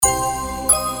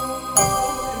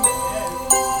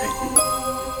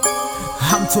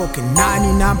talking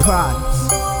 99 problems.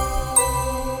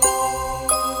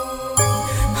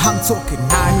 I'm talking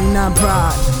 99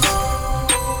 problems.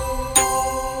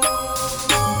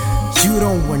 You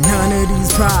don't want none of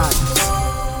these problems.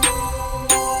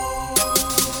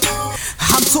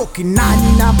 I'm talking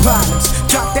 99 problems.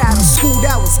 Dropped out of school,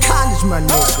 that was college, my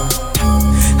nigga.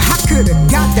 I could've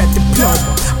got that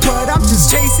diploma, but I'm just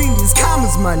chasing these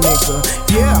commas, my nigga.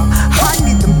 Yeah, I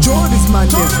need them Jordans, my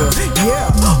nigga. Yeah,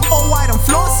 oh, white, I'm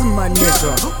flossing, my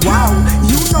nigga. Wow,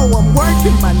 you know I'm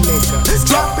working, my nigga.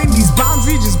 Dropping these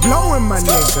boundaries, just blowing, my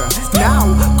nigga. Now,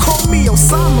 call me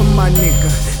Osama, my nigga.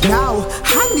 Now,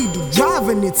 I need to drive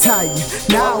an Italian.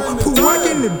 Now, who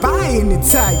working and buying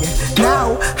Italian.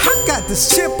 Now, I got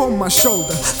this chip on my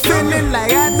shoulder, feeling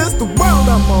like that's the world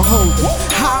I'ma hold it.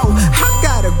 How I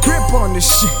got a grip on this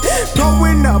shit.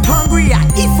 Growing up hungry, I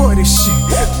eat for this shit.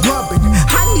 Rubbing,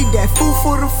 I need that food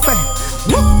for the fam.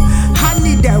 Woo. I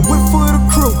need that whip for the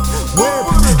crew. Whip,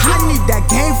 I need that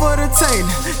game for the tailor.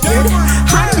 Get it?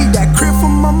 I need that crib for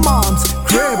my mom's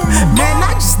crib. Man,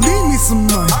 I just need me some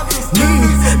money.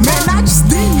 Man, I just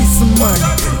need me some money.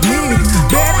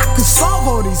 Bet I could solve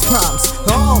all these problems.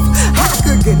 Oh, I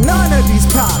could get none of these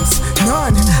problems.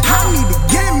 None. I need to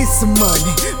get me some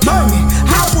money.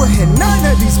 I would have none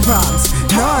of these problems.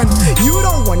 None. You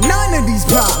don't want none of these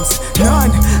problems.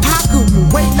 None. I couldn't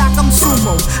wait like I'm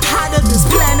sumo. Out of this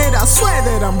planet, I swear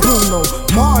that I'm Bruno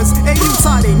Mars. And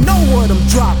Utah, they know what I'm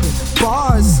dropping.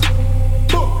 Bars.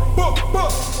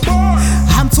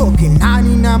 I'm talking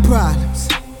 99 problems.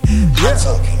 I'm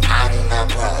talking 99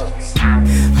 problems.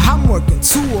 I'm working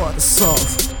too hard to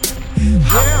solve.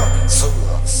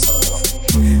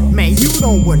 Man, you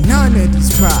don't want none of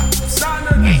these problems.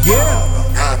 Yeah.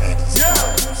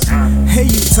 Hey,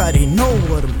 Utah, they know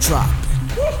what I'm dropping.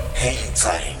 Hey,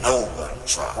 Utah, they know what I'm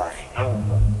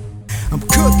dropping. I'm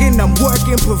cooking, I'm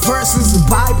working, put verses and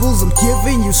Bibles. I'm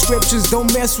giving you scriptures, don't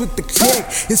mess with the click.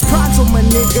 It's Pronto, my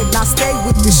nigga, now stay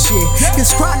with this shit.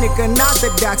 It's chronic,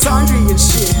 unorthodox, Andre and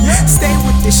shit. Stay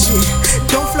with this shit.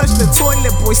 Don't flush the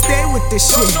toilet, boy, stay with this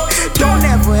shit. Don't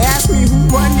ever ask me who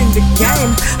running the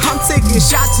game. I'm taking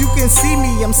shots, you can see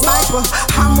me, I'm sniper.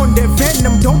 I'm on that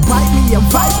venom, don't bite me, I'm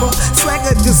viper.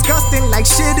 Swagger disgusting like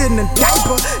shit in a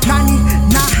diaper. 99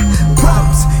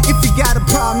 problems. If you got a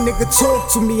problem, nigga,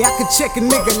 talk to me. I could check a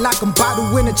nigga like I'm about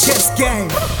to win a chess game.